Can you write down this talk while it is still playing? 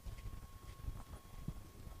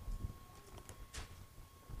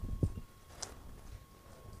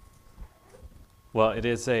Well, it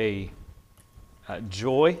is a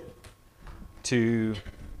joy to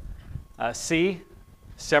see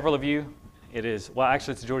several of you.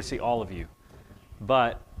 Actually, it's a joy to see all of you.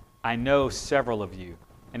 But I know several of you,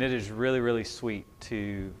 and it is really, really sweet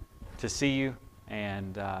to see you.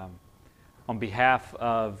 And on behalf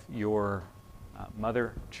of your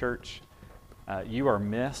mother church, you are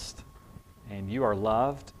missed, and you are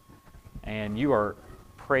loved, and you are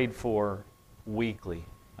prayed for weekly.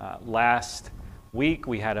 Last week,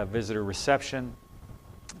 we had a visitor reception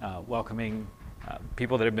welcoming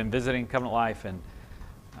people that have been visiting Covenant Life, and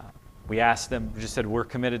we asked them, we just said, we're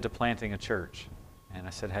committed to planting a church. And I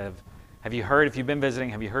said, have you heard, if you've been visiting,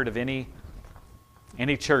 have you heard of any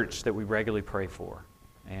church that we regularly pray for?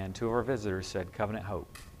 And two of our visitors said, Covenant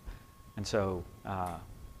Hope. And so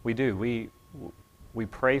we do. We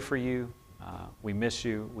pray for you. We miss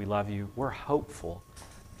you. We love you. We're hopeful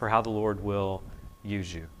for how the Lord will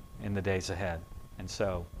use you in the days ahead. And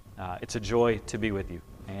so it's a joy to be with you.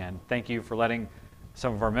 And thank you for letting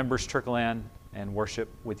some of our members trickle in and worship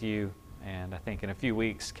with you. And I think in a few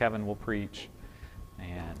weeks, Kevin will preach.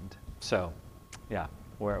 And so, yeah,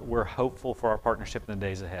 we're hopeful for our partnership in the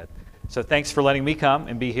days ahead. So thanks for letting me come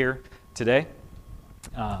and be here today.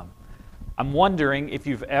 I'm wondering if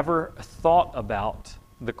you've ever thought about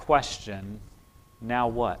the question, now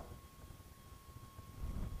what?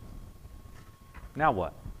 Now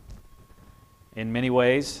what? In many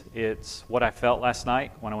ways, it's what I felt last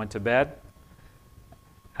night when I went to bed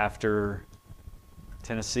after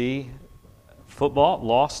Tennessee football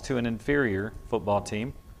lost to an inferior football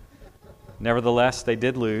team. Nevertheless, they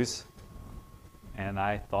did lose. And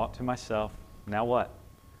I thought to myself, now what?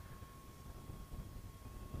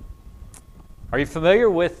 Are you familiar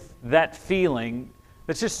with that feeling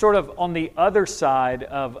that's just sort of on the other side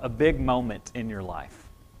of a big moment in your life?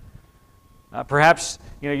 Perhaps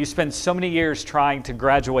you spend so many years trying to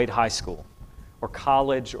graduate high school or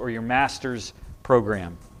college or your master's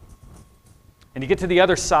program. And you get to the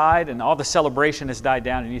other side and all the celebration has died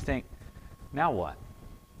down and you think, now what?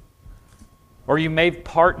 Or you may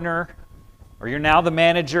partner, or you're now the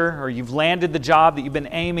manager, or you've landed the job that you've been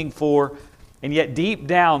aiming for, and yet deep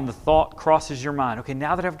down the thought crosses your mind, okay,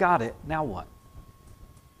 now that I've got it, now what?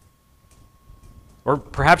 Or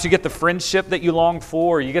perhaps you get the friendship that you long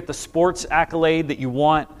for, or you get the sports accolade that you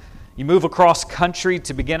want. You move across country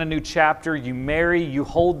to begin a new chapter. You marry, you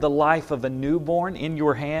hold the life of a newborn in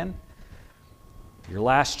your hand. Your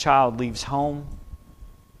last child leaves home.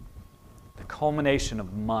 The culmination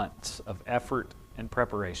of months of effort and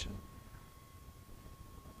preparation.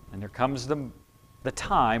 And there comes the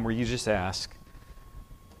time where you just ask,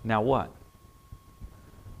 now what?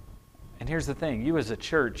 And here's the thing, you as a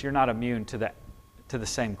church, you're not immune to the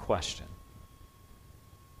same question.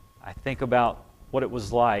 I think about what it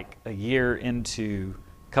was like a year into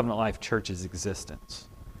Covenant Life Church's existence.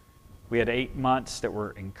 We had 8 months that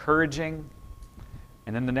were encouraging,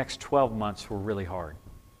 and then the next 12 months were really hard.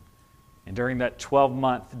 And during that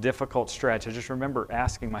 12-month difficult stretch, I just remember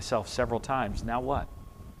asking myself several times, now what?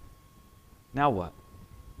 Now what?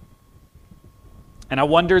 And I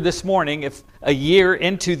wonder this morning if a year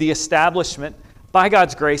into the establishment, by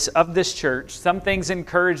God's grace, of this church, some things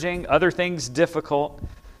encouraging, other things difficult,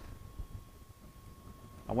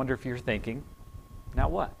 I wonder if you're thinking, now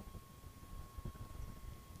what?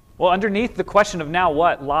 Well, underneath the question of now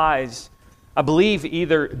what lies, I believe,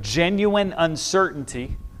 either genuine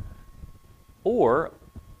uncertainty or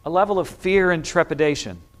a level of fear and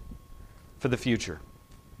trepidation for the future.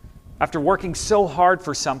 After working so hard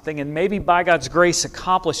for something and maybe by God's grace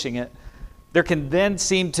accomplishing it, there can then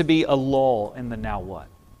seem to be a lull in the now what.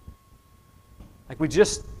 Like we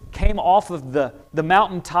just came off of the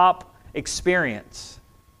mountaintop experience,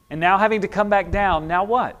 and now having to come back down, now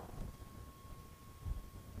what?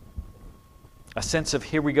 A sense of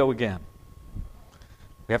here we go again.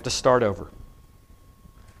 We have to start over.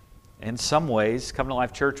 In some ways, Covenant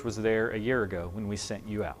Life Church was there a year ago when we sent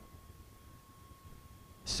you out.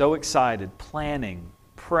 So excited, planning,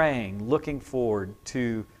 praying, looking forward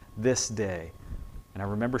to this day. And I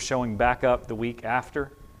remember showing back up the week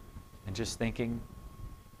after and just thinking,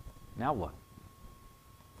 now what?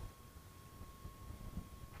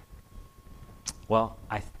 Well,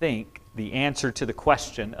 I think the answer to the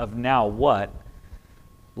question of now what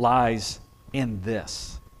lies in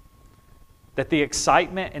this. That the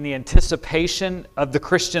excitement and the anticipation of the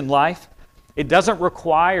Christian life, it doesn't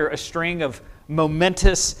require a string of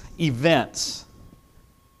momentous events.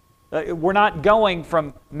 We're not going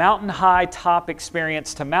from mountain high top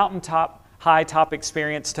experience to mountain high top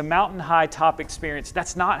experience to mountain high top experience.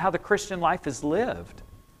 That's not how the Christian life is lived.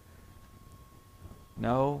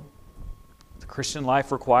 No, the Christian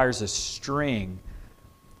life requires a string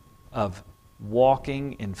of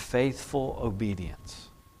walking in faithful obedience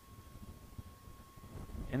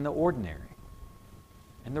in the ordinary,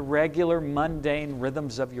 in the regular, mundane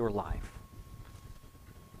rhythms of your life.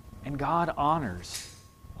 And God honors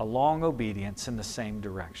a long obedience in the same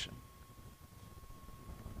direction.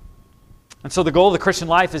 And so the goal of the Christian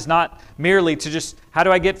life is not merely to just, how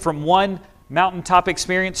do I get from one mountaintop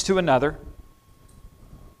experience to another?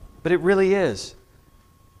 But it really is.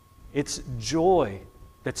 It's joy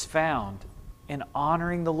that's found in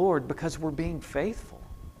honoring the Lord because we're being faithful.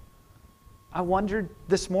 I wondered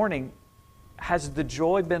this morning, has the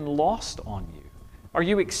joy been lost on you? Are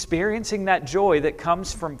you experiencing that joy that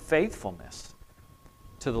comes from faithfulness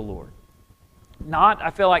to the Lord? Not,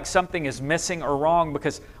 I feel like something is missing or wrong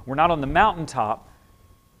because we're not on the mountaintop,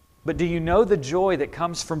 but do you know the joy that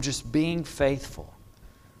comes from just being faithful?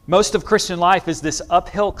 Most of Christian life is this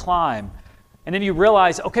uphill climb, and then you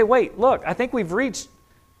realize, okay, wait, look, I think we've reached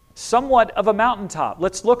somewhat of a mountaintop.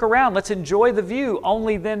 Let's look around, let's enjoy the view,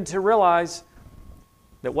 only then to realize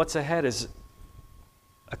that what's ahead is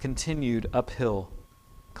a continued uphill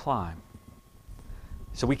climb.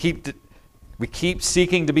 So we keep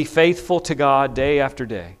seeking to be faithful to God day after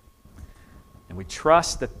day. And we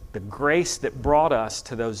trust that the grace that brought us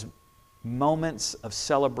to those moments of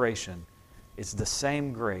celebration is the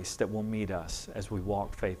same grace that will meet us as we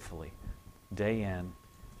walk faithfully day in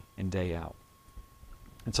and day out.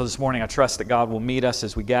 And so this morning I trust that God will meet us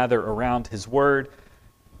as we gather around His Word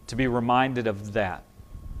to be reminded of that.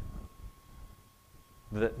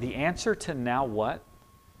 The answer to now what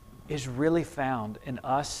is really found in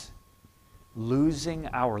us losing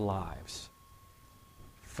our lives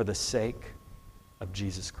for the sake of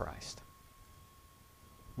Jesus Christ.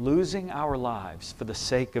 Losing our lives for the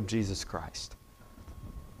sake of Jesus Christ.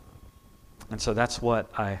 And so that's what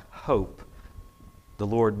I hope the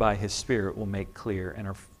Lord by His Spirit will make clear in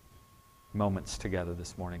our moments together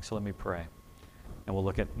this morning. So let me pray, and we'll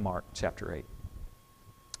look at Mark chapter 8.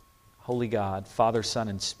 Holy God, Father, Son,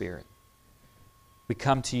 and Spirit, we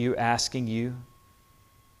come to You asking You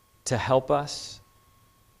to help us.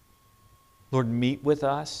 Lord, meet with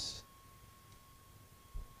us.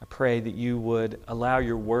 I pray that You would allow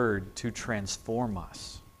Your Word to transform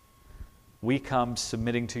us. We come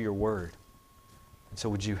submitting to Your Word. And so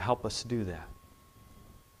would You help us do that?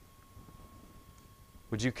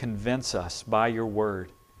 Would You convince us by Your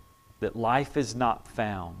Word that life is not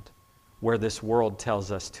found where this world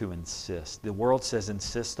tells us to insist. The world says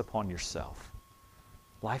insist upon yourself.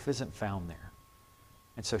 Life isn't found there.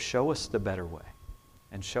 And so show us the better way,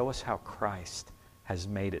 and show us how Christ has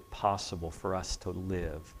made it possible for us to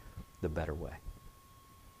live the better way.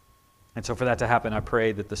 And so for that to happen, I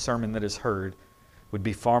pray that the sermon that is heard would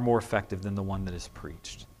be far more effective than the one that is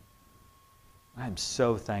preached. I am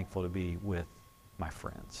so thankful to be with my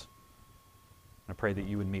friends. I pray that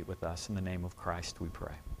You would meet with us. In the name of Christ we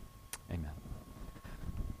pray. Amen.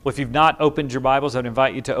 Well, if you've not opened your Bibles, I'd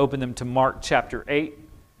invite you to open them to Mark chapter 8.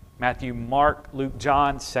 Matthew, Mark, Luke,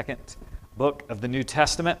 John, second book of the New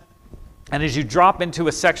Testament. And as you drop into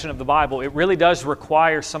a section of the Bible, it really does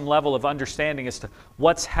require some level of understanding as to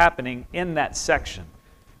what's happening in that section.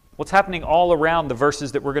 What's happening all around the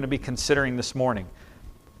verses that we're going to be considering this morning.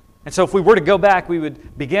 And so if we were to go back, we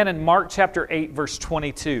would begin in Mark chapter 8, verse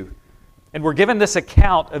 22. And we're given this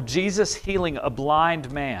account of Jesus healing a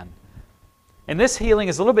blind man. And this healing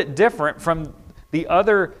is a little bit different from the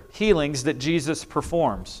other healings that Jesus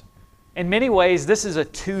performs. In many ways, this is a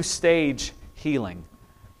two-stage healing.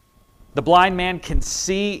 The blind man can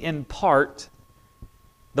see in part.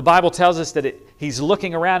 The Bible tells us that he's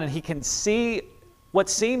looking around and he can see what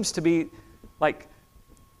seems to be like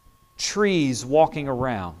trees walking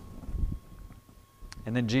around.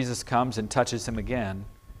 And then Jesus comes and touches him again,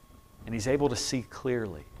 and he's able to see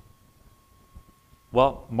clearly.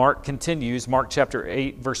 Well, Mark continues, Mark chapter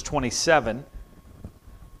 8, verse 27.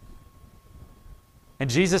 And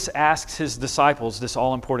Jesus asks His disciples this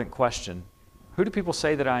all-important question: who do people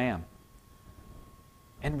say that I am?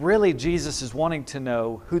 And really, Jesus is wanting to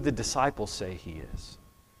know who the disciples say He is.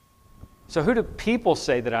 So who do people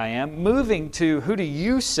say that I am? Moving to who do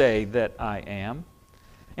you say that I am?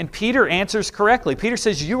 And Peter answers correctly. Peter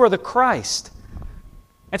says, you are the Christ.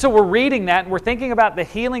 And so we're reading that and we're thinking about the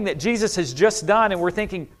healing that Jesus has just done, and we're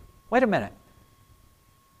thinking, wait a minute.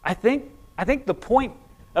 I think the point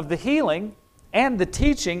of the healing and the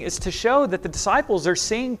teaching is to show that the disciples are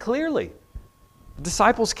seeing clearly. The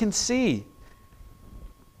disciples can see.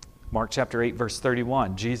 Mark chapter 8, verse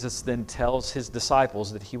 31, Jesus then tells His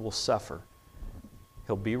disciples that He will suffer.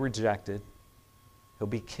 He'll be rejected. He'll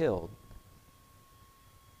be killed.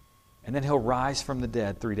 And then He'll rise from the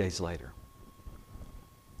dead 3 days later.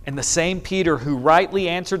 And the same Peter who rightly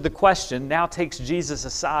answered the question now takes Jesus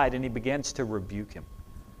aside and he begins to rebuke him.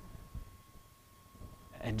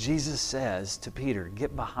 And Jesus says to Peter,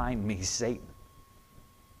 "Get behind me, Satan."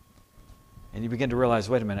 And you begin to realize,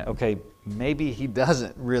 wait a minute, okay, maybe he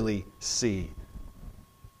doesn't really see.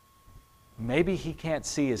 Maybe he can't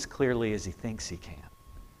see as clearly as he thinks he can.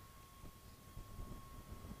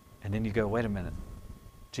 And then you go, wait a minute,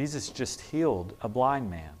 Jesus just healed a blind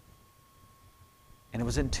man. And it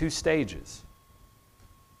was in 2 stages.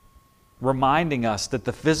 Reminding us that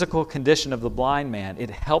the physical condition of the blind man, it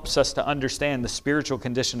helps us to understand the spiritual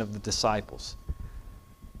condition of the disciples.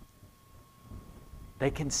 They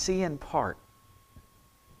can see in part,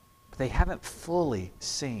 but they haven't fully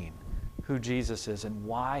seen who Jesus is and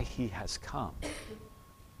why He has come.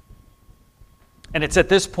 And it's at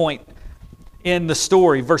this point in the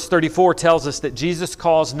story, verse 34 tells us that Jesus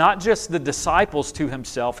calls not just the disciples to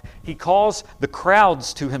Himself, He calls the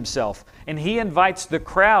crowds to Himself. And He invites the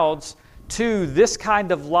crowds to this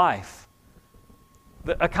kind of life.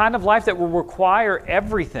 A kind of life that will require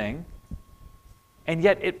everything, and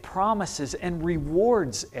yet it promises and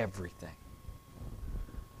rewards everything.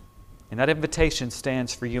 And that invitation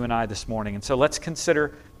stands for you and I this morning. And so let's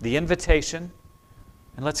consider the invitation,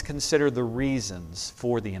 and let's consider the reasons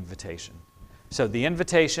for the invitation. So the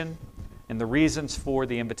invitation and the reasons for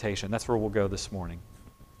the invitation. That's where we'll go this morning.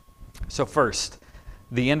 So first,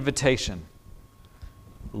 the invitation.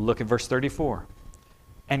 Look at verse 34.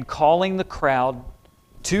 And calling the crowd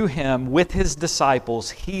to Him with His disciples,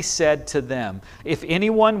 He said to them, "If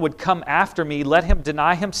anyone would come after me, let him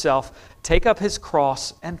deny himself, take up his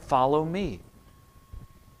cross, and follow me."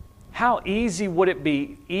 How easy would it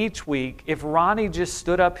be each week if Ronnie just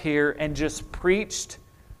stood up here and just preached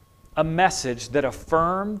a message that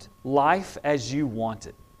affirmed life as you want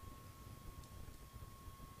it?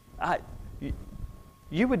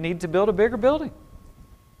 You would need to build a bigger building.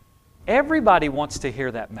 Everybody wants to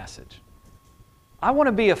hear that message. I want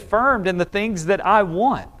to be affirmed in the things that I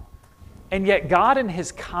want. And yet God in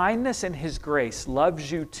His kindness and His grace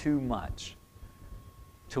loves you too much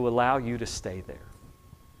to allow you to stay there.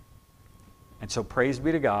 And so praise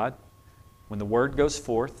be to God when the Word goes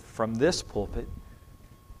forth from this pulpit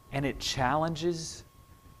and it challenges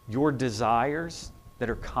your desires that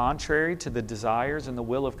are contrary to the desires and the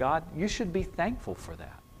will of God. You should be thankful for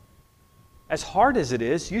that. As hard as it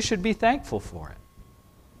is, you should be thankful for it.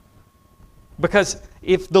 Because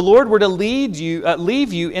if the Lord were to leave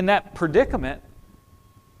you in that predicament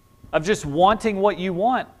of just wanting what you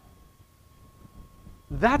want,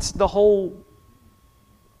 that's the whole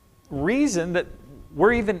reason that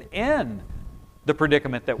we're even in the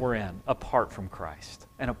predicament that we're in, apart from Christ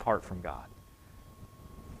and apart from God.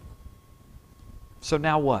 So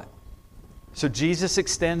now what? So Jesus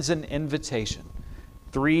extends an invitation.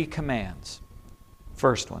 3 commands.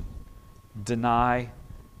 First one, deny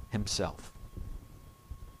himself.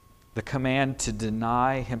 The command to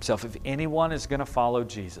deny himself. If anyone is going to follow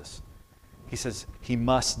Jesus, he says he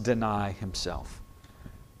must deny himself.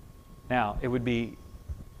 Now, it would be,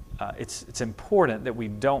 it's important that we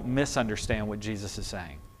don't misunderstand what Jesus is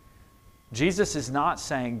saying. Jesus is not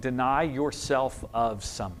saying deny yourself of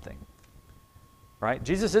something. Right?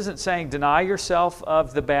 Jesus isn't saying deny yourself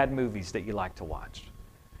of the bad movies that you like to watch.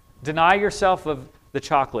 Deny yourself of the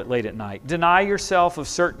chocolate late at night. Deny yourself of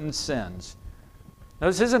certain sins. Now,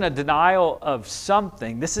 this isn't a denial of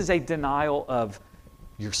something. This is a denial of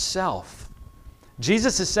yourself.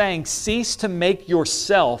 Jesus is saying, cease to make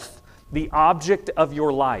yourself the object of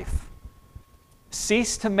your life.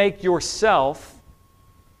 Cease to make yourself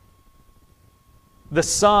the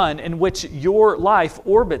sun in which your life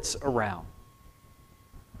orbits around.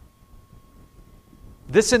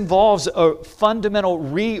 This involves a fundamental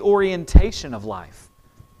reorientation of life.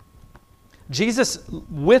 Jesus,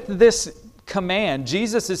 with this command,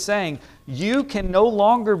 Jesus is saying, you can no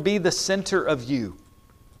longer be the center of you.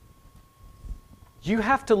 You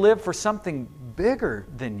have to live for something bigger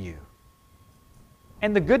than you.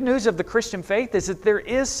 And the good news of the Christian faith is that there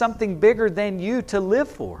is something bigger than you to live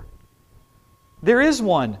for. There is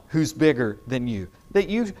one who's bigger than you, that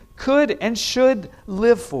you could and should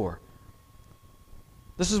live for.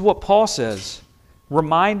 This is what Paul says,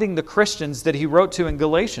 reminding the Christians that he wrote to in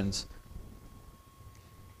Galatians.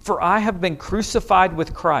 For I have been crucified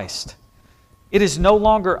with Christ. It is no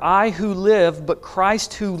longer I who live, but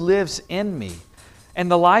Christ who lives in me.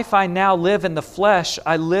 And the life I now live in the flesh,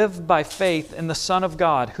 I live by faith in the Son of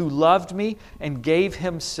God, who loved me and gave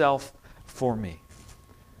Himself for me.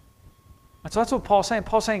 And so that's what Paul's saying.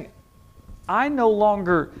 Paul's saying, I no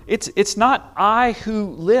longer, it's not I who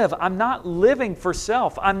live. I'm not living for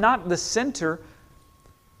self. I'm not the center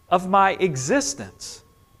of my existence.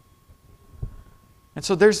 And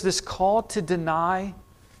so there's this call to deny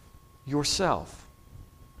yourself.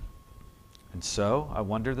 And so I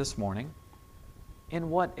wonder this morning, in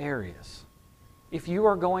what areas, if you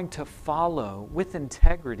are going to follow with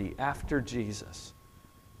integrity after Jesus,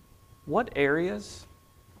 what areas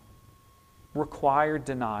require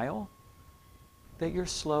denial that you're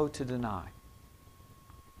slow to deny?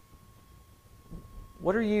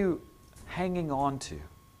 What are you hanging on to?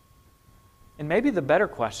 And maybe the better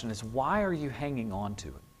question is, why are you hanging on to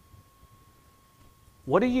it?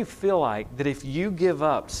 What do you feel like that if you give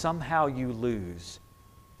up, somehow you lose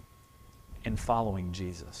in following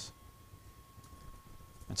Jesus?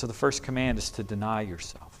 And so the first command is to deny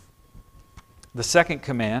yourself. The second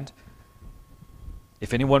command,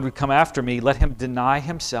 if anyone would come after me, let him deny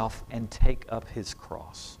himself and take up his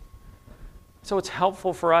cross. So it's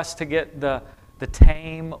helpful for us to get the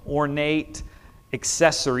tame, ornate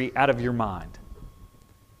accessory out of your mind.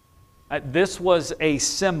 This was a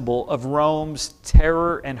symbol of Rome's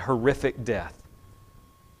terror and horrific death.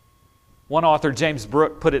 One author, James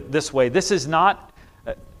Brooke, put it this way: this is not,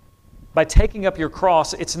 by taking up your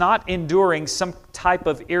cross, it's not enduring some type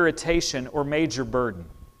of irritation or major burden.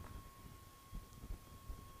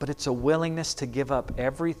 But it's a willingness to give up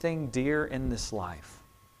everything dear in this life,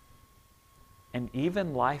 and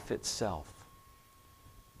even life itself,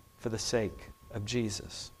 for the sake of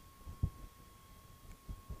Jesus.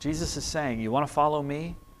 Jesus is saying, you want to follow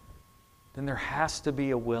me? Then there has to be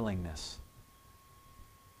a willingness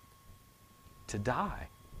to die,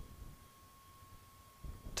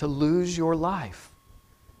 to lose your life.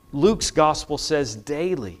 Luke's gospel says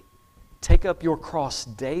daily. Take up your cross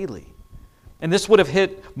daily. And this would have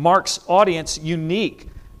hit Mark's audience unique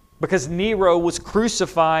because Nero was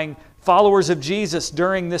crucifying followers of Jesus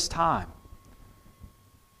during this time.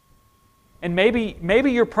 And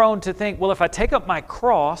maybe you're prone to think, well, if I take up my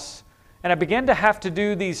cross and I begin to have to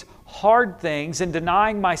do these hard things and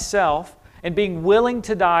denying myself and being willing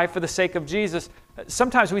to die for the sake of Jesus,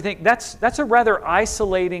 sometimes we think that's a rather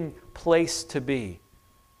isolating place to be.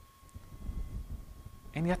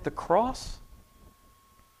 And yet the cross,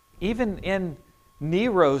 even in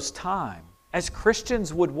Nero's time, as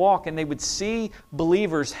Christians would walk and they would see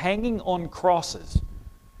believers hanging on crosses,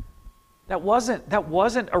 that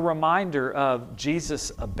wasn't a reminder of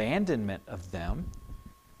Jesus' abandonment of them.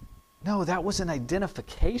 No, that was an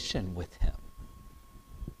identification with Him.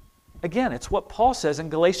 Again, it's what Paul says in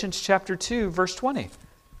Galatians chapter 2, verse 20.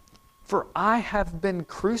 For I have been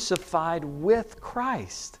crucified with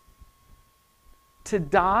Christ. To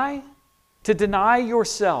die, to deny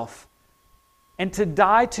yourself, and to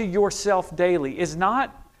die to yourself daily is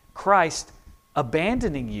not Christ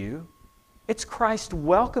abandoning you. It's Christ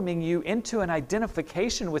welcoming you into an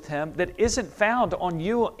identification with Him that isn't found on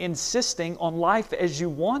you insisting on life as you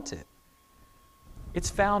want it. It's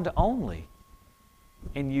found only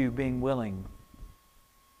in you being willing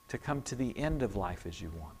to come to the end of life as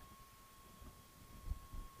you want it.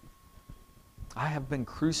 I have been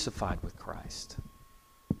crucified with Christ.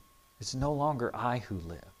 It's no longer I who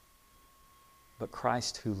live, but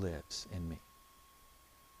Christ who lives in me.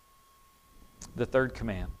 The third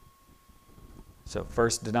command. So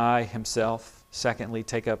first, deny himself. Secondly,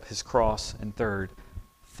 take up his cross. And third,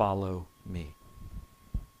 follow me.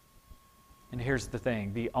 And here's the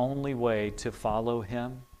thing. The only way to follow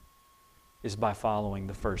Him is by following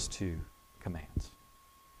the first two commands.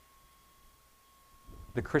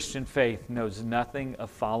 The Christian faith knows nothing of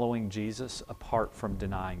following Jesus apart from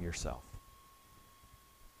denying yourself.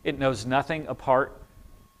 It knows nothing apart.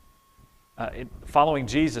 Following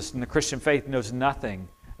Jesus in the Christian faith knows nothing,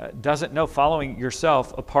 doesn't know following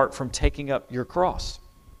yourself apart from taking up your cross.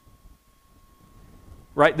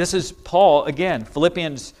 Right? This is Paul, again,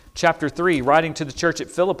 Philippians chapter 3, writing to the church at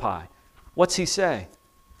Philippi. What's he say?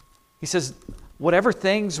 He says, whatever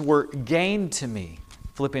things were gained to me,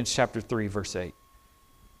 Philippians chapter 3, verse 8.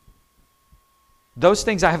 Those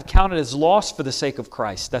things I have counted as loss for the sake of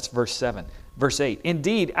Christ. That's verse 7. Verse 8.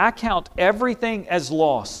 Indeed, I count everything as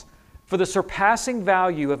loss for the surpassing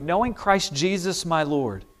value of knowing Christ Jesus my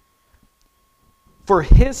Lord. For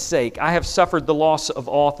His sake I have suffered the loss of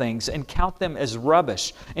all things and count them as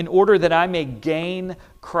rubbish in order that I may gain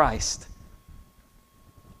Christ.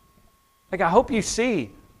 I hope you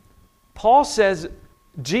see, Paul says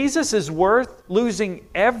Jesus is worth losing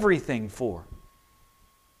everything for.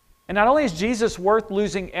 And not only is Jesus worth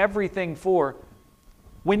losing everything for,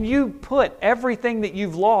 when you put everything that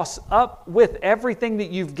you've lost up with everything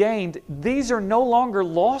that you've gained, these are no longer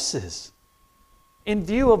losses. in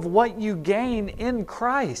view of what you gain in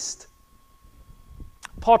Christ.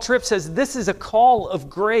 Paul Tripp says this is a call of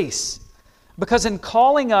grace, because in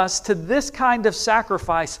calling us to this kind of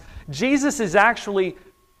sacrifice, Jesus is actually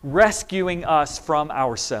rescuing us from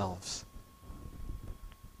ourselves.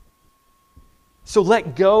 So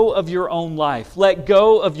let go of your own life. Let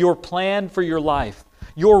go of your plan for your life,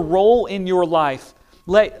 your role in your life.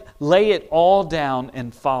 Lay it all down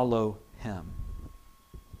and follow Him.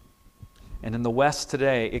 And in the West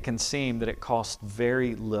today, it can seem that it costs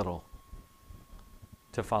very little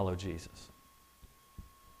to follow Jesus.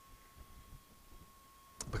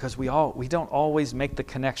 Because we don't always make the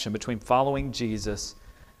connection between following Jesus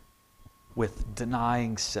with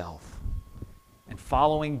denying self and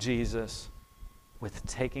following Jesus with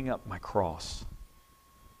taking up my cross.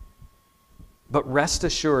 But rest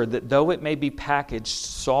assured that though it may be packaged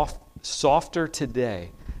softer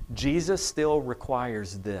today, Jesus still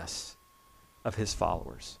requires this of His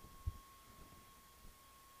followers.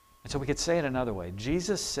 And so we could say it another way.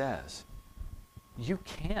 Jesus says, you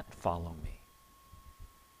can't follow me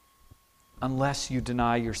unless you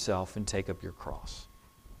deny yourself and take up your cross.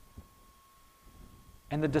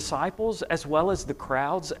 And the disciples, as well as the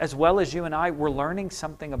crowds, as well as you and I, were learning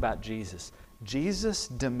something about Jesus. Jesus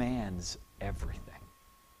demands everything.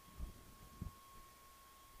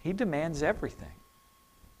 He demands everything.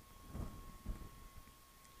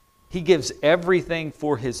 He gives everything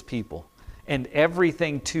for His people and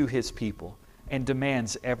everything to His people and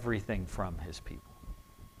demands everything from His people.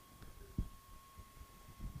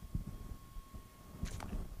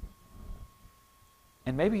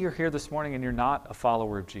 And maybe you're here this morning and you're not a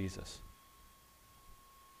follower of Jesus.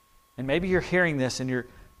 And maybe you're hearing this and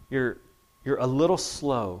you're a little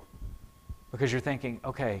slow because you're thinking,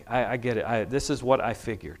 okay, I get it. This is what I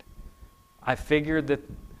figured. I figured that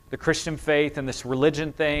the Christian faith and this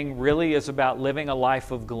religion thing really is about living a life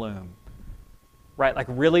of gloom. Right? Like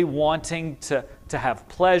really wanting to have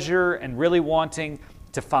pleasure and really wanting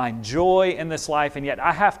to find joy in this life, and yet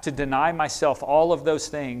I have to deny myself all of those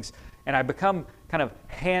things, and I become kind of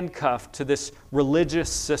handcuffed to this religious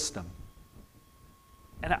system.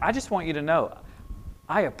 And I just want you to know,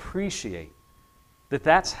 I appreciate that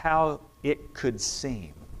that's how it could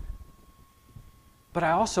seem. But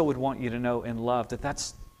I also would want you to know in love that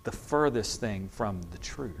that's the furthest thing from the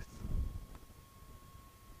truth.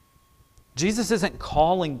 Jesus isn't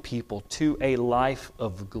calling people to a life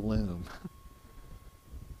of gloom.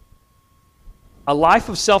 A life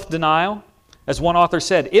of self-denial, as one author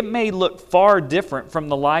said, it may look far different from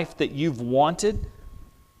the life that you've wanted,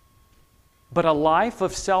 but a life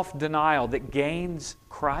of self-denial that gains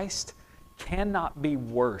Christ cannot be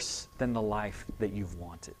worse than the life that you've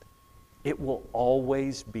wanted. It will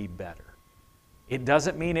always be better. It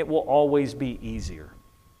doesn't mean it will always be easier,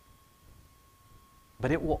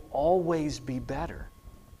 but it will always be better.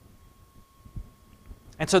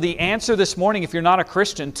 And so the answer this morning, if you're not a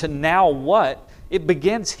Christian, to now what, it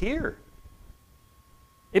begins here.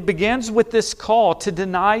 It begins with this call to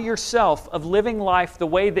deny yourself of living life the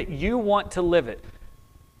way that you want to live it.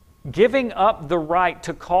 Giving up the right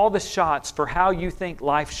to call the shots for how you think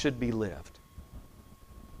life should be lived.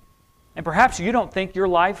 And perhaps you don't think your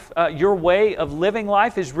life, your way of living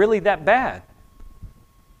life is really that bad.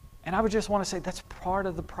 And I would just want to say that's part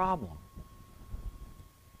of the problem.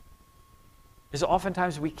 Is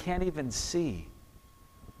oftentimes we can't even see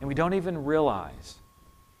and we don't even realize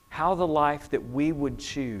how the life that we would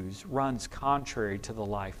choose runs contrary to the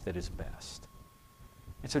life that is best.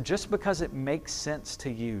 And so just because it makes sense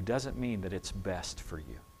to you doesn't mean that it's best for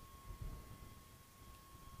you.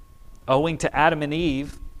 Owing to Adam and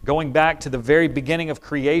Eve, going back to the very beginning of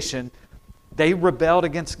creation, they rebelled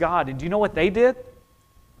against God. And do you know what they did?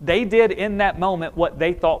 They did in that moment what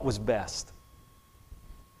they thought was best.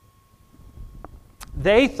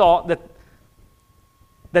 They thought that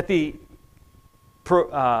the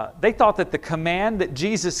command that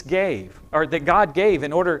Jesus gave, or that God gave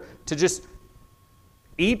in order to just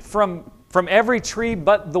eat from every tree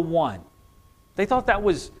but the one, they thought that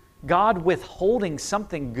was God withholding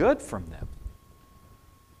something good from them.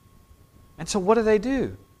 And so what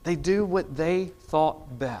do? They do what they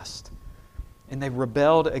thought best. And they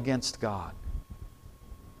rebelled against God.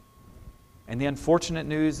 And the unfortunate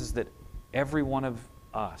news is that every one of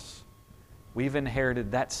us, we've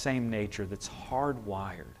inherited that same nature that's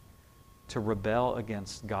hardwired to rebel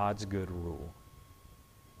against God's good rule.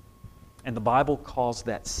 And the Bible calls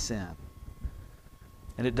that sin.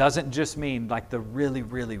 And it doesn't just mean like the really,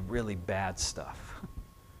 really, really bad stuff.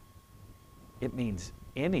 It means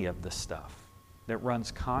any of the stuff that runs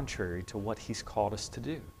contrary to what He's called us to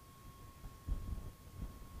do.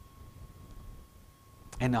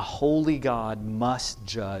 And a holy God must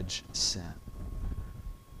judge sin.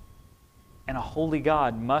 And a holy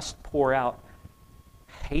God must pour out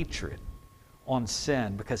hatred on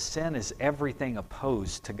sin, because sin is everything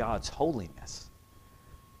opposed to God's holiness.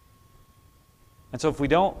 And so if we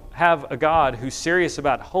don't have a God who's serious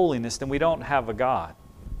about holiness, then we don't have a God.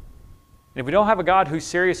 And if we don't have a God who's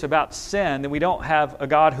serious about sin, then we don't have a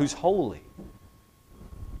God who's holy.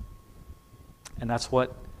 And that's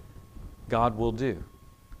what God will do.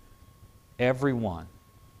 Everyone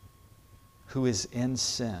who is in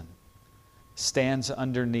sin stands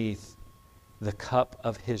underneath the cup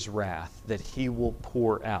of His wrath that He will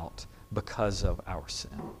pour out because of our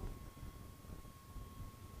sin.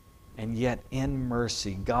 And yet in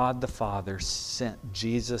mercy, God the Father sent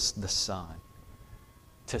Jesus the Son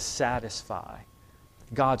to satisfy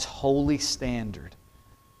God's holy standard,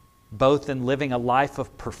 both in living a life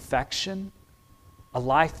of perfection, a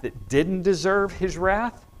life that didn't deserve His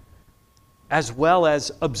wrath, as well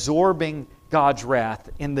as absorbing God's wrath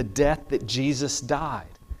in the death that Jesus died.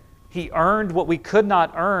 He earned what we could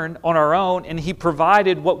not earn on our own, and He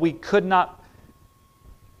provided what we could not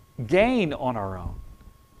gain on our own.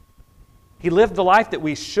 He lived the life that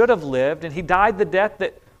we should have lived, and He died the death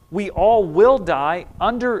that we all will die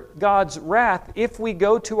under God's wrath if we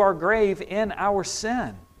go to our grave in our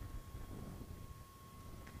sin.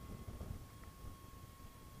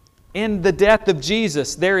 In the death of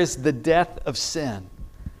Jesus, there is the death of sin.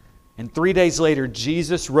 And 3 days later,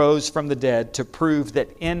 Jesus rose from the dead to prove that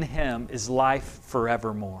in Him is life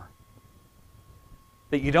forevermore.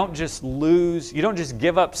 That you don't just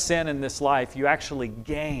give up sin in this life, you actually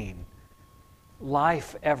gain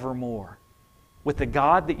life evermore with the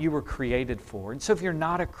God that you were created for. And so if you're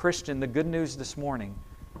not a Christian, the good news this morning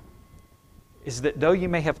is that though you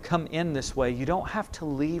may have come in this way, you don't have to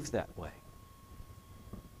leave that way.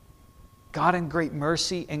 God in great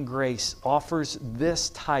mercy and grace offers this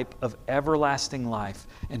type of everlasting life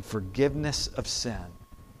and forgiveness of sin.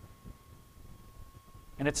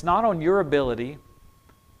 And it's not on your ability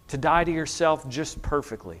to die to yourself just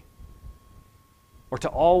perfectly or to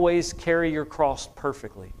always carry your cross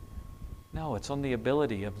perfectly. No, it's on the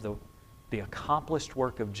ability of the accomplished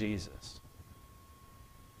work of Jesus,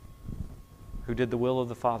 who did the will of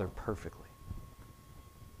the Father perfectly,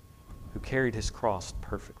 who carried His cross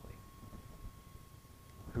perfectly,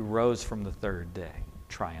 who rose from the third day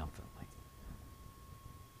triumphantly.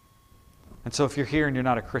 And so if you're here and you're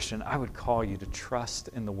not a Christian, I would call you to trust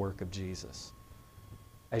in the work of Jesus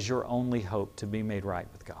as your only hope to be made right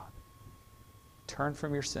with God. Turn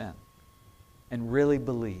from your sin and really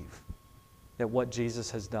believe that what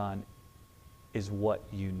Jesus has done is what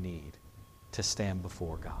you need to stand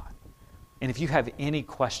before God. And if you have any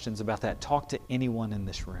questions about that, talk to anyone in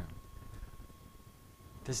this room.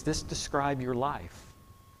 Does this describe your life?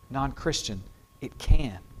 Non-Christian, it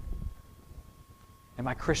can. And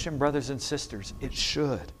my Christian brothers and sisters, it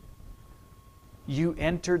should. You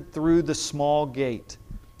entered through the small gate,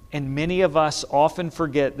 and many of us often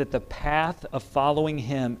forget that the path of following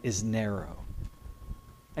Him is narrow.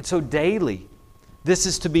 And so daily, this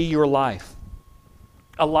is to be your life.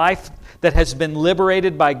 A life that has been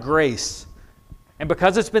liberated by grace. And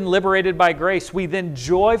because it's been liberated by grace, we then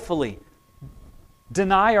joyfully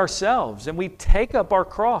deny ourselves and we take up our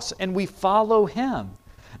cross and we follow Him.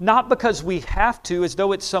 Not because we have to, as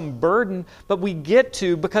though it's some burden, but we get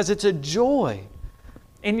to because it's a joy.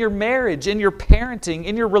 In your marriage, in your parenting,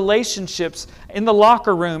 in your relationships, in the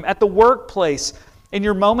locker room, at the workplace, in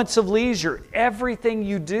your moments of leisure, everything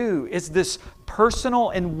you do is this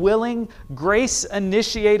personal and willing,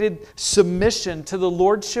 grace-initiated submission to the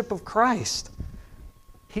Lordship of Christ.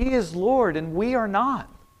 He is Lord and we are not.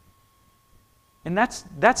 And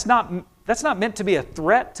that's not meant to be a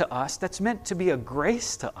threat to us. That's meant to be a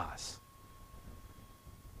grace to us.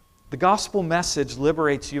 The gospel message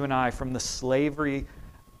liberates you and I from the slavery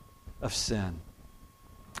of sin.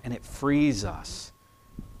 And it frees us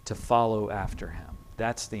to follow after Him.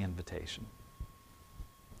 That's the invitation.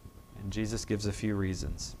 And Jesus gives a few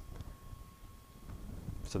reasons.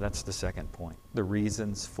 So that's the second point. The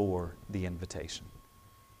reasons for the invitation.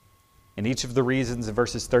 And each of the reasons in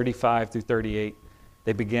verses 35 through 38,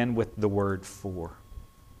 they begin with the word for.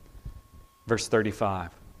 Verse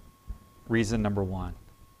 35, reason number 1.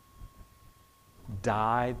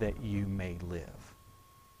 Die that you may live.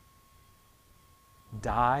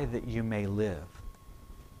 Die that you may live.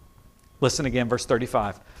 Listen again, verse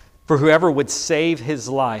 35. For whoever would save his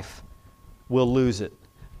life will lose it.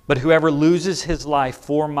 But whoever loses his life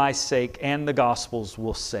for my sake and the gospel's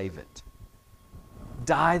will save it.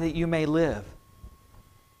 Die that you may live.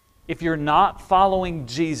 If you're not following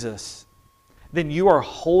Jesus, then you are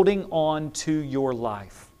holding on to your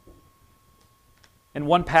life. And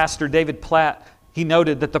one pastor, David Platt, he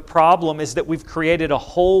noted that the problem is that we've created a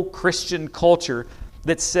whole Christian culture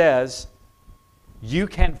that says you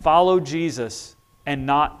can follow Jesus and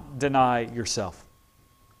not deny yourself.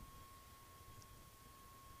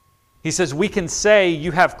 He says we can say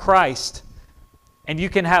you have Christ and you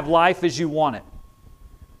can have life as you want it.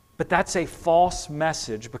 But that's a false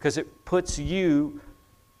message because it puts you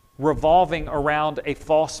revolving around a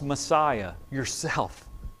false Messiah, yourself.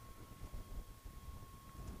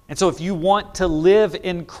 And so if you want to live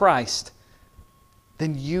in Christ,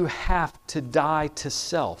 then you have to die to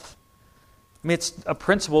self. I mean, it's a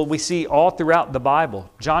principle we see all throughout the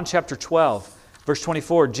Bible. John chapter 12, verse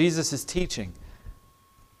 24, Jesus is teaching.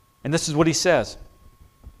 And this is what He says.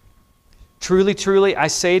 Truly, truly, I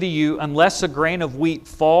say to you, unless a grain of wheat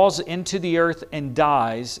falls into the earth and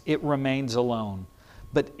dies, it remains alone.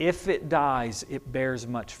 But if it dies, it bears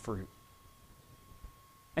much fruit.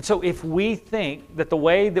 And so if we think that the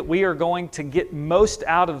way that we are going to get most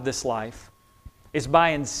out of this life is by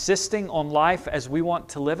insisting on life as we want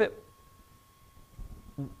to live it,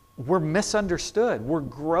 we're misunderstood. We're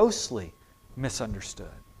grossly misunderstood.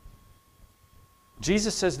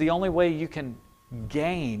 Jesus says the only way you can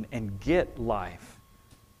gain and get life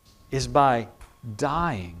is by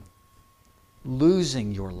dying,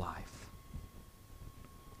 losing your life.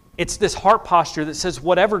 It's this heart posture that says,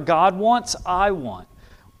 whatever God wants, I want.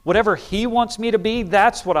 Whatever He wants me to be,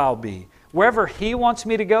 that's what I'll be. Wherever He wants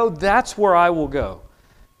me to go, that's where I will go.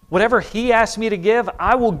 Whatever He asks me to give,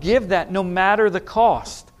 I will give that no matter the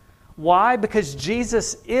cost. Why? Because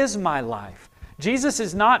Jesus is my life. Jesus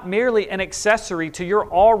is not merely an accessory to your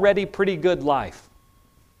already pretty good life.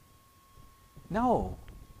 No.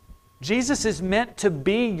 Jesus is meant to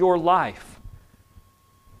be your life.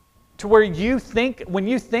 To where you think, when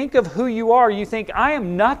you think of who you are, you think, I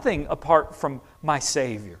am nothing apart from my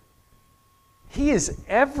Savior. He is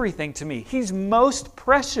everything to me. He's most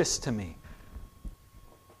precious to me.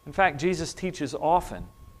 In fact, Jesus teaches often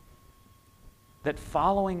that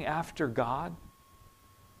following after God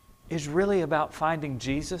is really about finding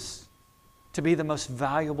Jesus to be the most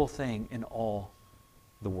valuable thing in all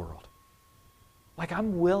the world. Like,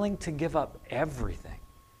 I'm willing to give up everything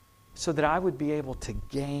so that I would be able to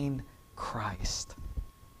gain Christ.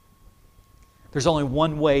 There's only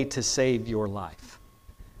one way to save your life,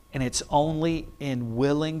 and it's only in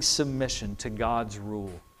willing submission to God's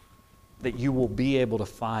rule that you will be able to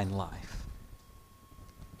find life.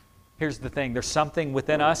 Here's the thing. There's something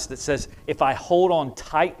within us that says, if I hold on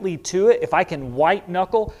tightly to it, if I can white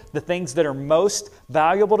knuckle the things that are most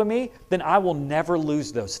valuable to me, then I will never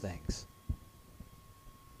lose those things.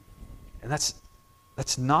 And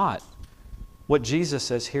that's not what Jesus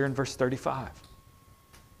says here in verse 35.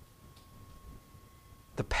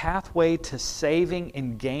 The pathway to saving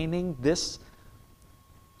and gaining this,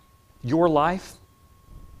 your life,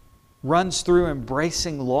 runs through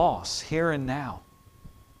embracing loss here and now.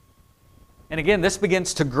 And again, this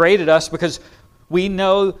begins to grate at us because we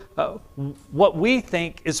know what we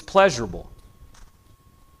think is pleasurable.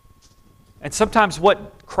 And sometimes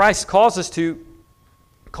what Christ calls us to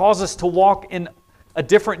walk in a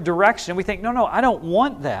different direction. We think, no, I don't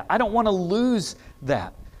want that. I don't want to lose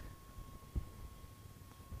that.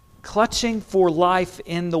 Clutching for life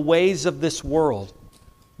in the ways of this world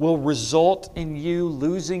will result in you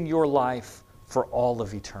losing your life for all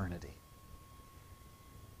of eternity.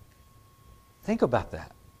 Think about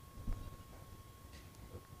that.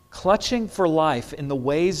 Clutching for life in the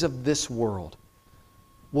ways of this world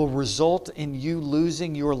will result in you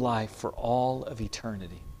losing your life for all of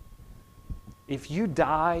eternity. If you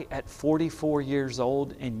die at 44 years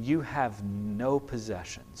old and you have no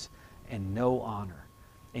possessions and no honor,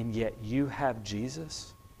 and yet you have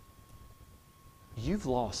Jesus, you've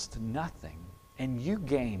lost nothing and you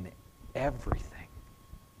gain everything.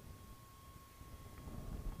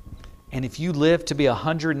 And if you live to be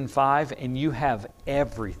 105 and you have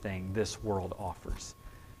everything this world offers,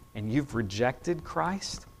 and you've rejected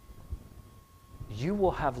Christ, you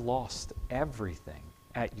will have lost everything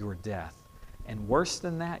at your death. And worse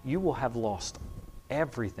than that, you will have lost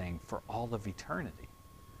everything for all of eternity.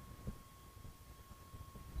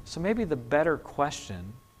 So maybe the better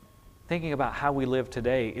question, thinking about how we live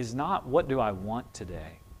today, is not what do I want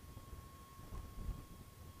today?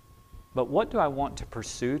 But what do I want to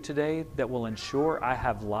pursue today that will ensure I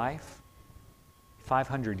have life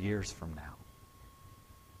 500 years from now?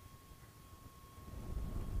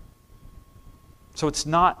 So it's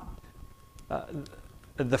not,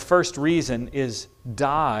 the first reason is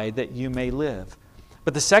die that you may live.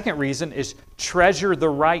 But the second reason is treasure the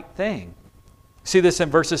right thing. See this in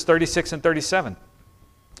verses 36 and 37.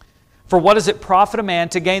 For what does it profit a man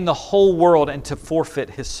to gain the whole world and to forfeit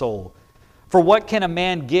his soul? For what can a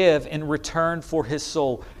man give in return for his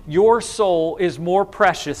soul? Your soul is more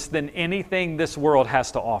precious than anything this world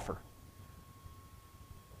has to offer.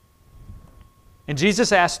 And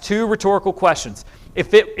Jesus asked two rhetorical questions.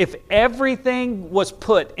 If everything was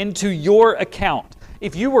put into your account,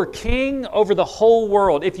 if you were king over the whole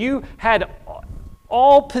world, if you had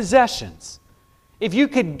all possessions, if you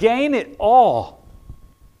could gain it all,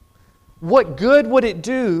 what good would it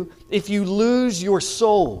do if you lose your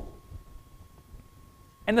soul?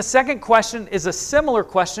 And the second question is a similar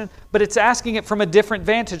question, but it's asking it from a different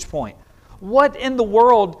vantage point. What in the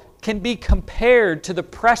world can be compared to the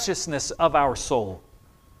preciousness of our soul?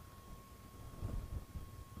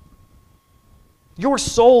 Your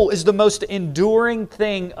soul is the most enduring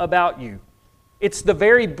thing about you. It's the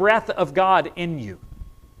very breath of God in you.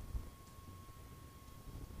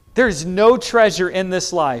 There is no treasure in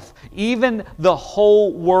this life, even the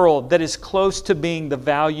whole world, that is close to being the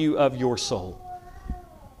value of your soul.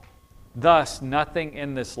 Thus, nothing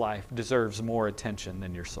in this life deserves more attention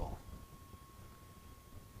than your soul.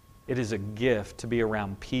 It is a gift to be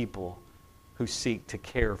around people who seek to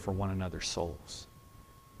care for one another's souls.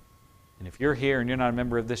 And if you're here and you're not a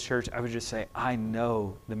member of this church, I would just say, I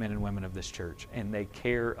know the men and women of this church, and they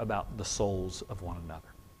care about the souls of one another.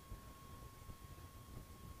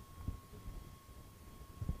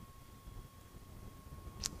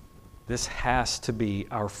 This has to be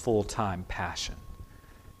our full-time passion.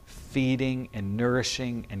 Feeding and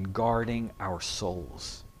nourishing and guarding our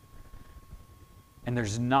souls. And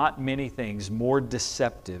there's not many things more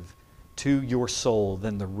deceptive to your soul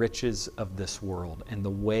than the riches of this world and the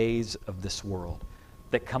ways of this world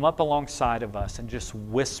that come up alongside of us and just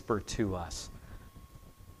whisper to us,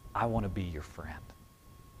 I want to be your friend.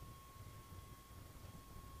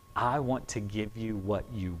 I want to give you what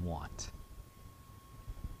you want.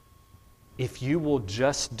 If you will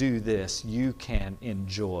just do this, you can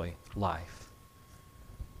enjoy life.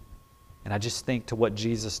 And I just think to what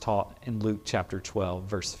Jesus taught in Luke chapter 12,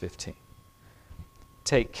 verse 15.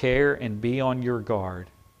 Take care and be on your guard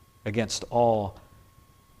against all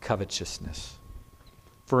covetousness.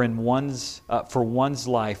 For one's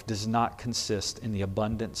life does not consist in the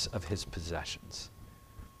abundance of his possessions.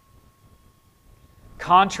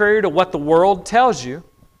 Contrary to what the world tells you,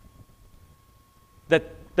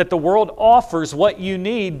 that the world offers what you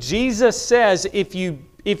need, Jesus says if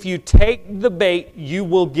you take the bait, you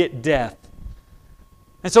will get death.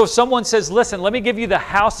 And so if someone says, listen, let me give you the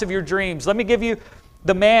house of your dreams. Let me give you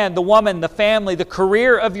the man, the woman, the family, the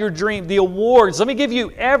career of your dream, the awards. Let me give you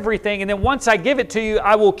everything. And then once I give it to you,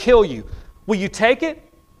 I will kill you. Will you take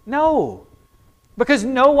it? No. Because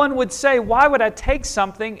no one would say, why would I take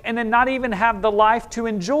something and then not even have the life to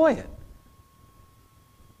enjoy it?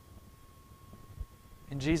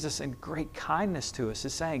 And Jesus, in great kindness to us,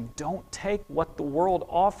 is saying, don't take what the world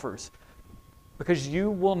offers, because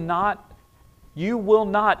you will not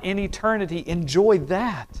in eternity enjoy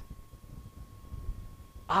that.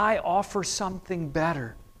 I offer something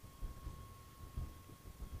better.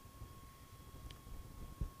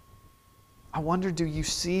 I wonder, do you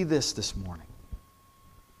see this morning?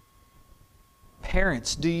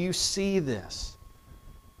 Parents, do you see this?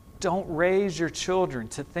 Don't raise your children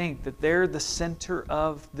to think that they're the center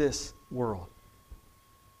of this world,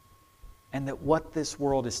 and that what this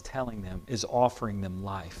world is telling them is offering them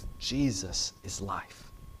life. Jesus is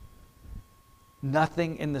life.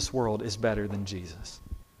 Nothing in this world is better than Jesus.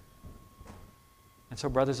 And so,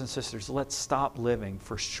 brothers and sisters, let's stop living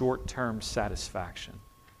for short-term satisfaction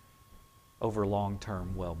over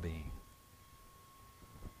long-term well-being.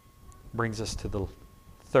 Brings us to the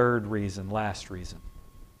third reason, last reason.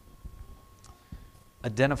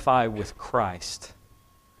 Identify with Christ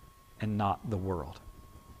and not the world.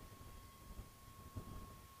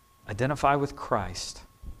 Identify with Christ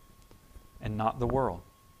and not the world.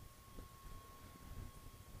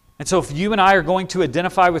 And so if you and I are going to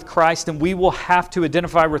identify with Christ, then we will have to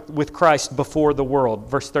identify with Christ before the world.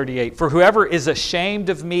 Verse 38, for whoever is ashamed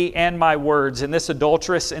of me and my words in this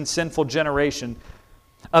adulterous and sinful generation,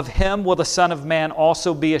 of him will the Son of Man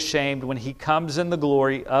also be ashamed when he comes in the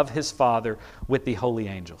glory of his Father with the holy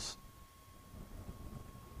angels.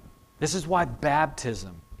 This is why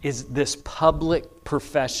baptism is this public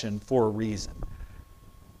profession for a reason.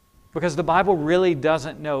 Because the Bible really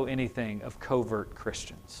doesn't know anything of covert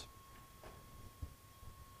Christians.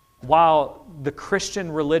 While the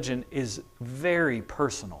Christian religion is very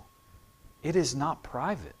personal, it is not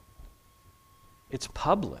private. It's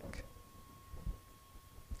public.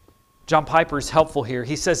 John Piper is helpful here.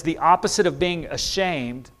 He says the opposite of being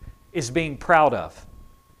ashamed is being proud of.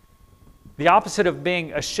 The opposite of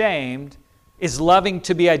being ashamed is loving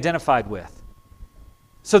to be identified with.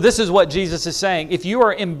 So this is what Jesus is saying. If you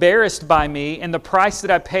are embarrassed by me and the price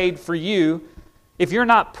that I paid for you, if you're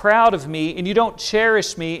not proud of me and you don't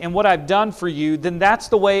cherish me and what I've done for you, then that's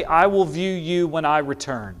the way I will view you when I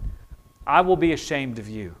return. I will be ashamed of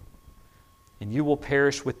you, and you will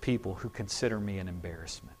perish with people who consider me an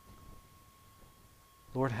embarrassment.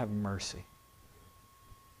 Lord, have mercy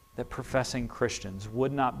that professing Christians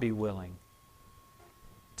would not be willing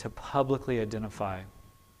to publicly identify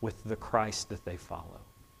with the Christ that they follow.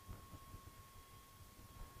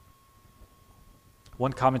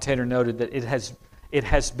 One commentator noted that it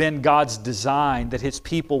has been God's design that His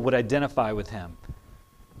people would identify with Him.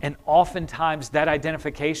 And oftentimes that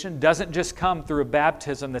identification doesn't just come through a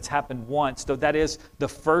baptism that's happened once, though that is the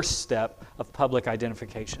first step of public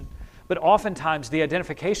identification. But oftentimes the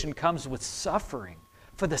identification comes with suffering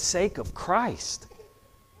for the sake of Christ.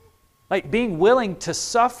 Like being willing to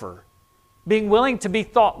suffer, being willing to be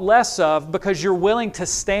thought less of because you're willing to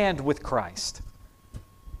stand with Christ.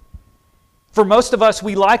 For most of us,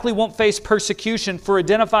 we likely won't face persecution for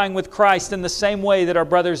identifying with Christ in the same way that our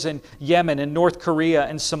brothers in Yemen and North Korea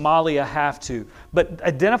and Somalia have to. But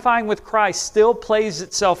identifying with Christ still plays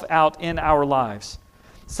itself out in our lives.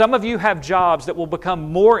 Some of you have jobs that will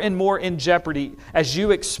become more and more in jeopardy as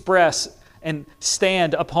you express and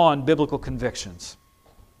stand upon biblical convictions.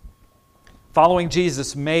 Following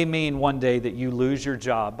Jesus may mean one day that you lose your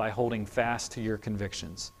job by holding fast to your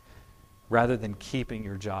convictions rather than keeping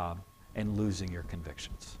your job and losing your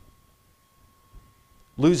convictions.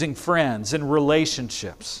 Losing friends and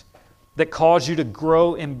relationships that cause you to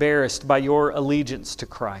grow embarrassed by your allegiance to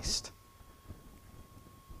Christ.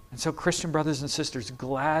 And so, Christian brothers and sisters,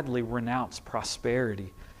 gladly renounce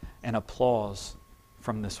prosperity and applause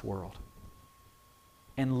from this world.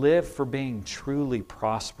 And live for being truly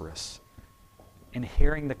prosperous and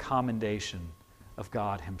hearing the commendation of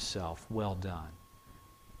God Himself. Well done,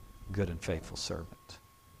 good and faithful servant.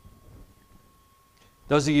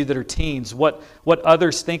 Those of you that are teens, what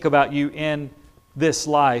others think about you in this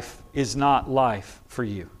life is not life for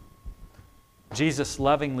you. Jesus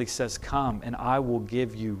lovingly says, "Come and I will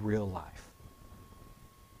give you real life."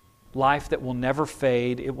 Life that will never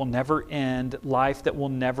fade, it will never end, life that will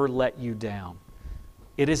never let you down.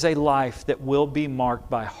 It is a life that will be marked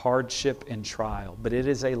by hardship and trial, but it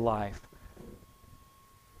is a life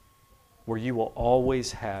where you will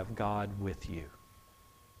always have God with you.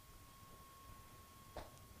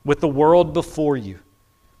 With the world before you,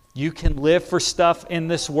 you can live for stuff in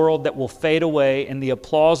this world that will fade away in the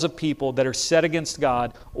applause of people that are set against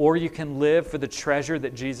God, or you can live for the treasure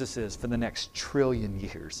that Jesus is for the next trillion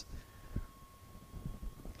years.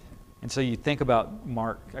 And so you think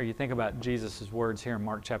about Jesus' words here in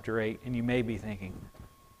Mark chapter 8, and you may be thinking,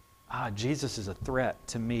 Jesus is a threat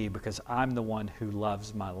to me because I'm the one who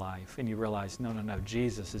loves my life. And you realize, no,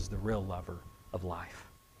 Jesus is the real lover of life.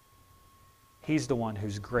 He's the one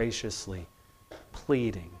who's graciously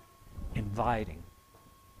pleading, inviting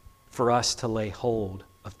for us to lay hold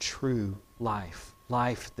of true life,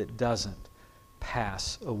 life that doesn't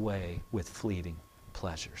pass away with fleeting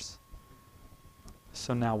pleasures.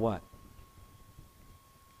 So now what?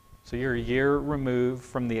 So you're a year removed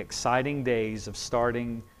from the exciting days of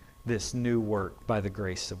starting this new work by the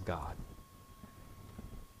grace of God.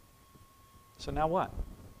 So now what?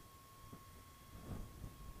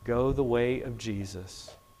 Go the way of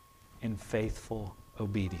Jesus in faithful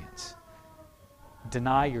obedience.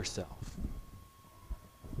 Deny yourself.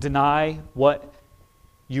 Deny what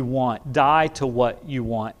you want. Die to what you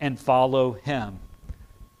want and follow Him.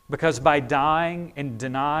 Because by dying and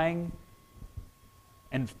denying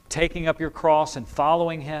and taking up your cross and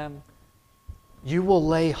following Him, you will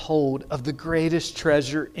lay hold of the greatest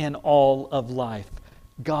treasure in all of life,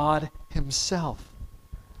 God Himself.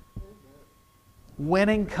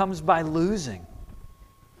 Winning comes by losing.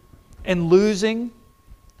 And losing,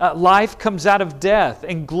 life comes out of death,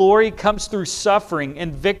 and glory comes through suffering,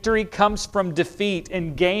 and victory comes from defeat,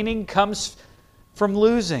 and gaining comes from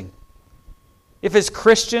losing. If as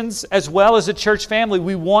Christians, as well as a church family,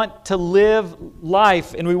 we want to live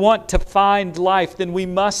life and we want to find life, then we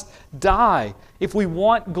must die. If we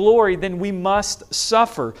want glory, then we must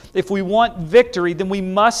suffer. If we want victory, then we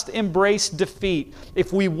must embrace defeat.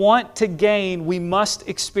 If we want to gain, we must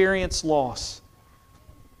experience loss.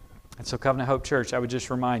 And so, Covenant Hope Church, I would just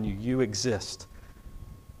remind you, you exist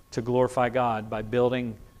to glorify God by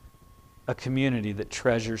building a community that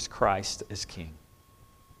treasures Christ as King.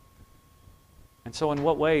 And so in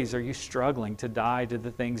what ways are you struggling to die to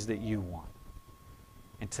the things that you want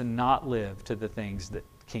and to not live to the things that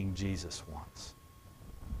King Jesus wants?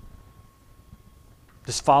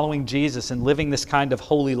 Does following Jesus and living this kind of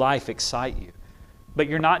holy life excite you? But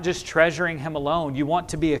you're not just treasuring Him alone. You want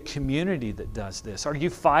to be a community that does this. Are you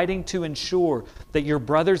fighting to ensure that your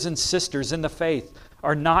brothers and sisters in the faith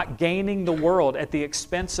are not gaining the world at the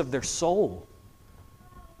expense of their soul?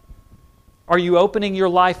 Are you opening your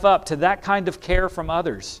life up to that kind of care from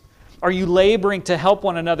others? Are you laboring to help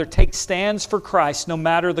one another take stands for Christ no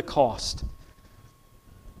matter the cost?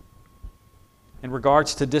 In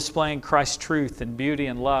regards to displaying Christ's truth and beauty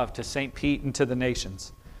and love to St. Pete and to the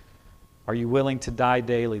nations, are you willing to die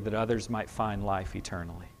daily that others might find life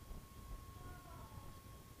eternally?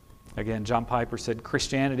 Again, John Piper said,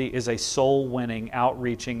 Christianity is a soul-winning,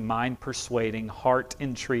 outreaching, mind-persuading,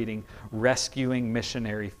 heart-entreating, rescuing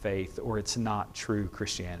missionary faith, or it's not true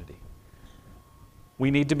Christianity. We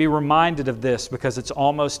need to be reminded of this because it's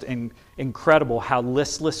almost incredible how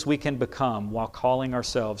listless we can become while calling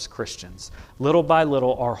ourselves Christians. Little by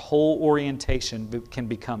little, our whole orientation can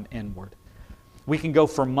become inward. We can go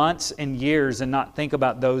for months and years and not think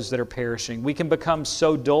about those that are perishing. We can become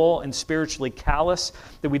so dull and spiritually callous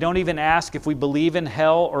that we don't even ask if we believe in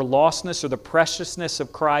hell or lostness or the preciousness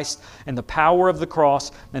of Christ and the power of the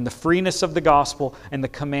cross and the freeness of the gospel and the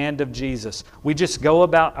command of Jesus. We just go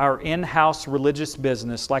about our in-house religious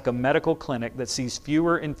business like a medical clinic that sees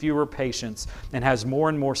fewer and fewer patients and has more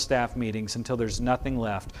and more staff meetings until there's nothing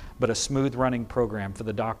left but a smooth-running program for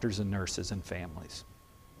the doctors and nurses and families.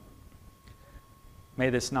 May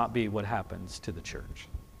this not be what happens to the church.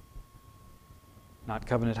 Not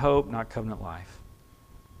covenant hope, not covenant life.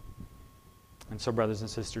 And so, brothers and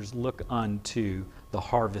sisters, look unto the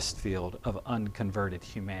harvest field of unconverted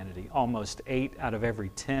humanity. Almost 8 out of every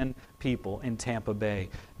 10 people in Tampa Bay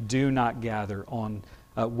do not gather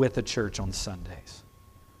with a church on Sundays.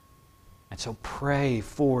 And so pray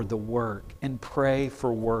for the work and pray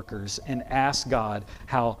for workers and ask God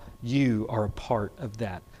how you are a part of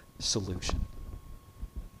that solution.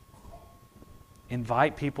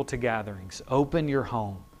 Invite people to gatherings. Open your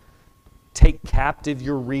home. Take captive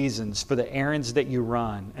your reasons for the errands that you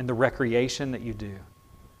run and the recreation that you do.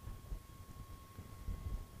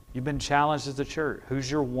 You've been challenged as a church.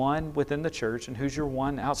 Who's your one within the church and who's your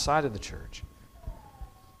one outside of the church?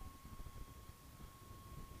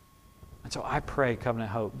 And so I pray,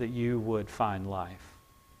 Covenant Hope, that you would find life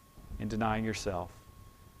in denying yourself,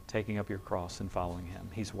 taking up your cross and following Him.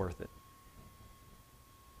 He's worth it.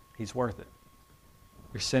 He's worth it.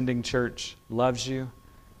 Your sending church loves you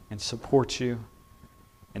and supports you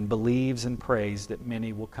and believes and prays that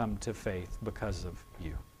many will come to faith because of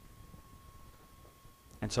you.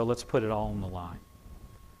 And so let's put it all on the line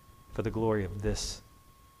for the glory of this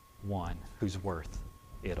one who's worth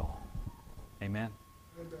it all. Amen?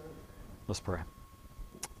 Amen. Let's pray.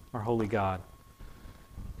 Our holy God,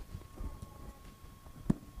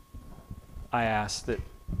 I ask that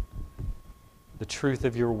the truth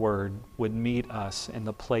of your word would meet us in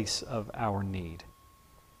the place of our need.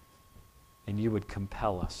 And you would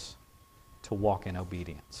compel us to walk in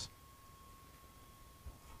obedience.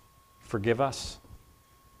 Forgive us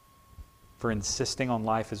for insisting on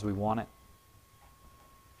life as we want it.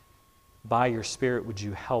 By your Spirit, would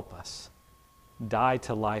you help us die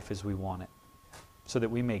to life as we want it, so that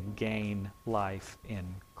we may gain life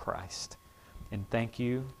in Christ. And thank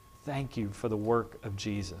you for the work of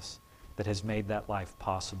Jesus that has made that life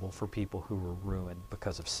possible for people who were ruined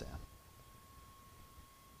because of sin.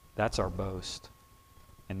 That's our boast,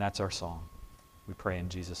 and that's our song. We pray in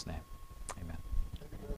Jesus' name. Amen.